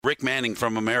Rick Manning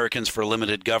from Americans for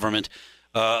Limited Government.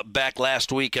 Back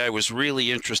last week, I was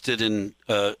really interested in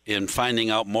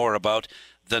finding out more about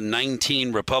the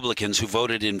 19 Republicans who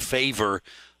voted in favor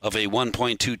of a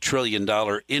 $1.2 trillion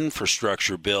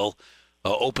infrastructure bill,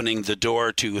 opening the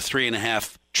door to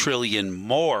 $3.5 trillion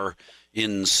more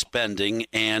in spending,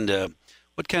 and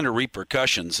what kind of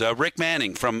repercussions? Rick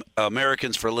Manning from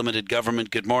Americans for Limited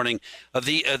Government, good morning.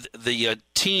 The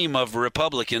team of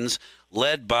Republicans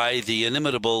led by the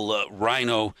inimitable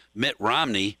rhino Mitt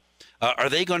Romney, are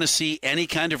they going to see any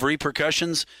kind of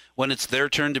repercussions when it's their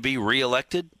turn to be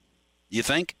reelected, you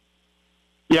think?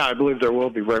 Yeah, I believe there will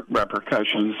be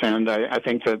repercussions, and I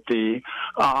think that the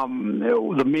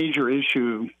major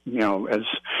issue,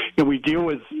 as we deal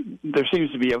with, there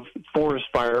seems to be a forest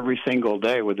fire every single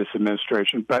day with this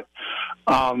administration. But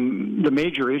the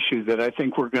major issue that I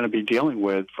think we're going to be dealing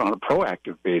with on a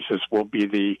proactive basis will be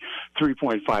the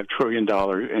 $3.5 trillion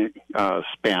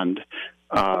spend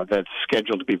that's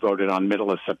scheduled to be voted on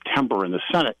middle of September in the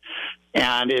Senate.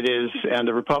 And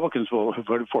the Republicans who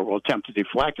voted for it will attempt to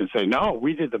deflect and say, no,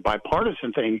 we did the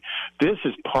bipartisan thing. This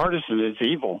is partisan, it's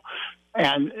evil.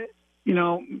 And,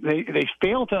 they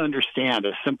fail to understand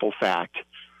a simple fact.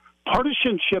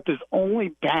 Partisanship is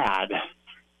only bad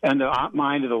in the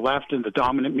mind of the left and the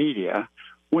dominant media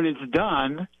when it's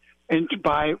done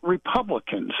by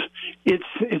Republicans. It's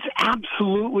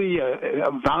absolutely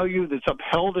a value that's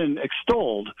upheld and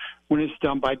extolled when it's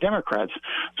done by Democrats.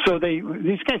 So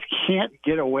these guys can't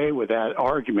get away with that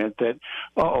argument that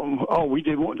we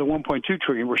did the 1.2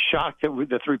 trillion. We're shocked that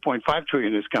the 3.5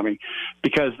 trillion is coming,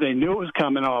 because they knew it was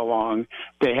coming all along.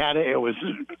 They had it. It was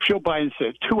Joe Biden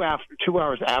said 2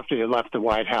 hours after they left the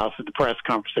White House at the press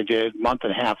conference they did a month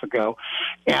and a half ago,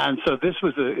 and so this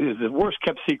was the worst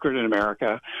kept secret in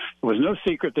America. It was no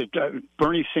secret that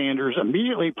Bernie Sanders,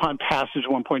 immediately upon passage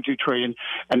of 1.2 trillion,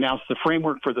 announced the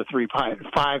framework for the 3.5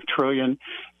 trillion.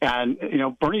 And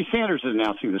Bernie Sanders is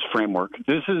announcing this framework.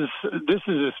 This is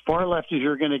as far left as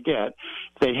you're going to get.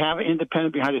 They have an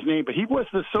independent behind his name, but he was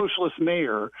the socialist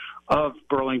mayor of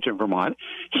Burlington, Vermont.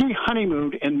 He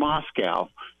honeymooned in Moscow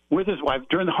with his wife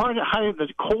during the height of the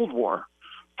Cold War.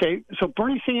 Okay, so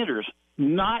Bernie Sanders,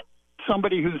 not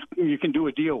somebody who's you can do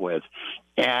a deal with,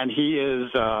 and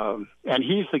he's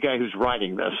the guy who's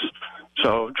writing this.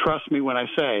 So trust me when I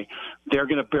say they're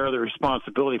going to bear the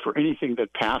responsibility for anything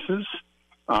that passes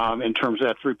in terms of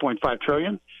that 3.5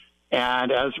 trillion.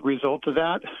 And as a result of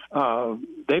that,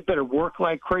 they better work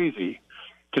like crazy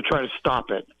to try to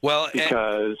stop it. Well,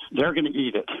 because they're going to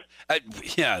eat it.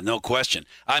 Yeah, no question.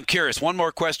 I'm curious. One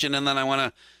more question, and then I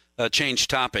want to change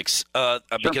topics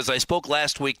because I spoke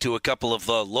last week to a couple of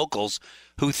locals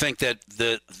who think that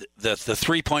the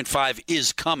 3.5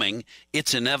 is coming.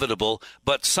 It's inevitable,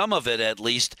 but some of it at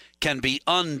least can be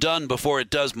undone before it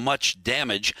does much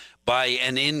damage by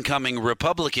an incoming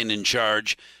Republican in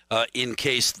charge in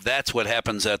case that's what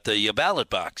happens at the ballot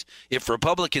box. If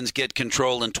Republicans get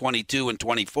control in 22 and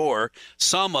 24,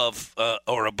 some of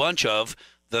or a bunch of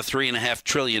the $3.5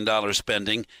 trillion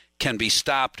spending can be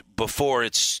stopped before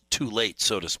it's too late,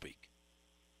 so to speak.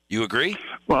 You agree?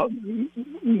 Well,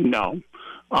 no.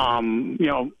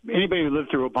 Anybody who lived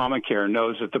through Obamacare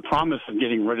knows that the promise of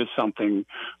getting rid of something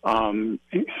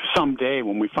someday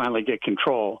when we finally get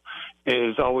control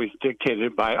is always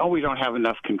dictated by, we don't have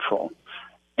enough control.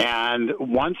 And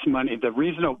once money, the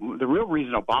real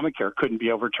reason Obamacare couldn't be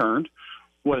overturned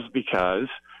was because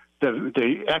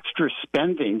the extra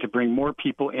spending to bring more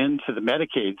people into the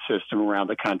Medicaid system around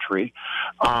the country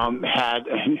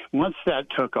once that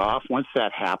took off, once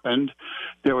that happened,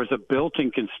 there was a built-in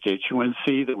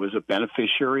constituency that was a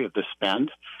beneficiary of the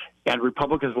spend, and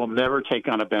Republicans will never take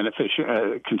on a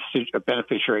beneficiary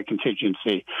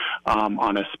contingency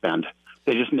on a spend.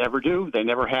 They just never do. They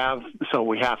never have.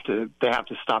 So they have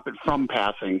to stop it from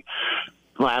passing.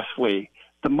 Lastly,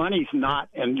 the money's not,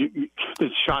 and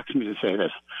it shocks me to say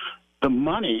this, the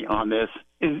money on this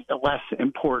is less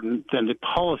important than the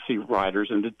policy riders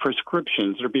and the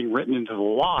prescriptions that are being written into the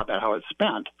law about how it's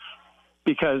spent.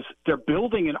 Because they're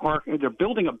building a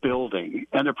building,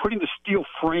 and they're putting the steel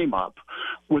frame up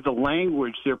with the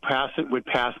language would pass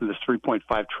in this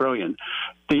 $3.5 trillion.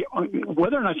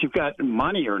 Whether or not you've got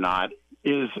money or not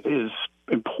is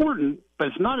important, but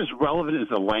it's not as relevant as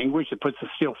the language that puts the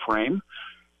steel frame.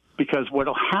 Because what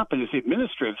will happen is the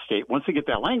administrative state, once they get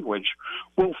that language,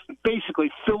 will basically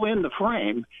fill in the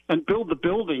frame and build the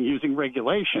building using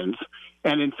regulations,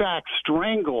 and in fact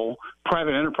strangle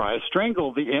private enterprise,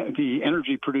 strangle the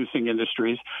energy-producing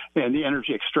industries and the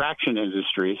energy extraction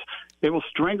industries. They will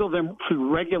strangle them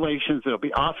through regulations that will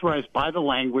be authorized by the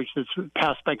language that's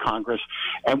passed by Congress,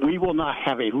 and we will not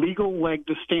have a legal leg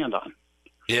to stand on.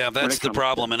 Yeah, that's the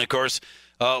problem. And, of course,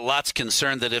 lots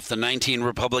concerned that if the 19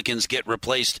 Republicans get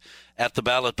replaced at the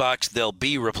ballot box, they'll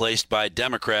be replaced by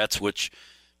Democrats, which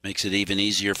makes it even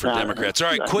easier for Democrats. All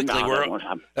right, quickly.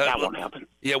 That won't happen.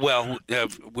 Yeah, well,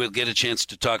 we'll get a chance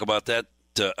to talk about that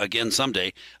again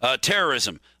someday.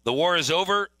 Terrorism. The war is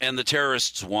over, and the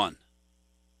terrorists won.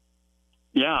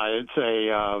 Yeah, it's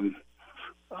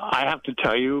I have to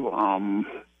tell you,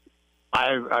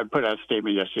 I put out a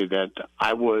statement yesterday that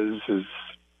I was as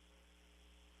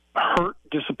hurt,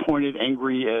 disappointed,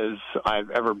 angry as I've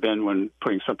ever been when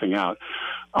putting something out.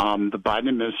 The Biden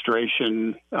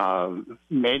administration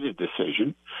made a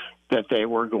decision that they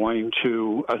were going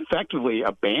to effectively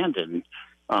abandon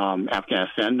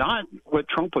Afghanistan, not what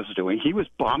Trump was doing. He was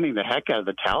bombing the heck out of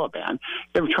the Taliban.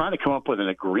 They were trying to come up with an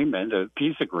agreement, a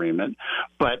peace agreement,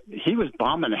 but he was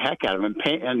bombing the heck out of them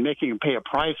and making them pay a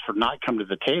price for not coming to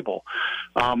the table.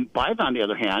 Biden, on the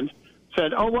other hand,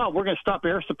 said, oh, well, we're going to stop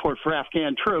air support for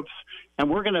Afghan troops, and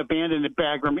we're going to abandon the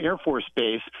Bagram Air Force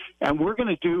Base, and we're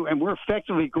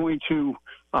effectively going to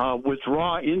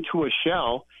withdraw into a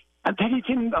shell. And then he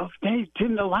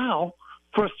didn't allow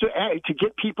for us to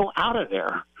get people out of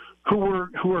there who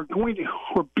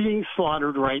are being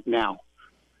slaughtered right now.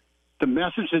 The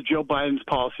message that Joe Biden's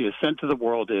policy has sent to the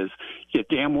world is, you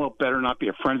damn well better not be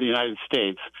a friend of the United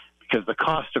States, because the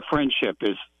cost of friendship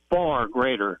is far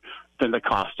greater than the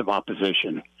cost of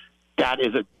opposition. That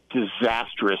is a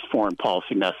disastrous foreign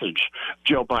policy message.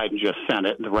 Joe Biden just sent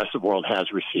it, and the rest of the world has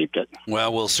received it.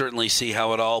 Well, we'll certainly see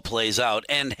how it all plays out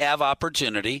and have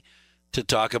opportunity to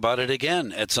talk about it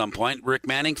again at some point. Rick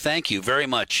Manning, thank you very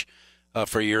much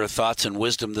for your thoughts and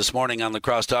wisdom this morning on the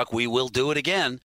Crosstalk. We will do it again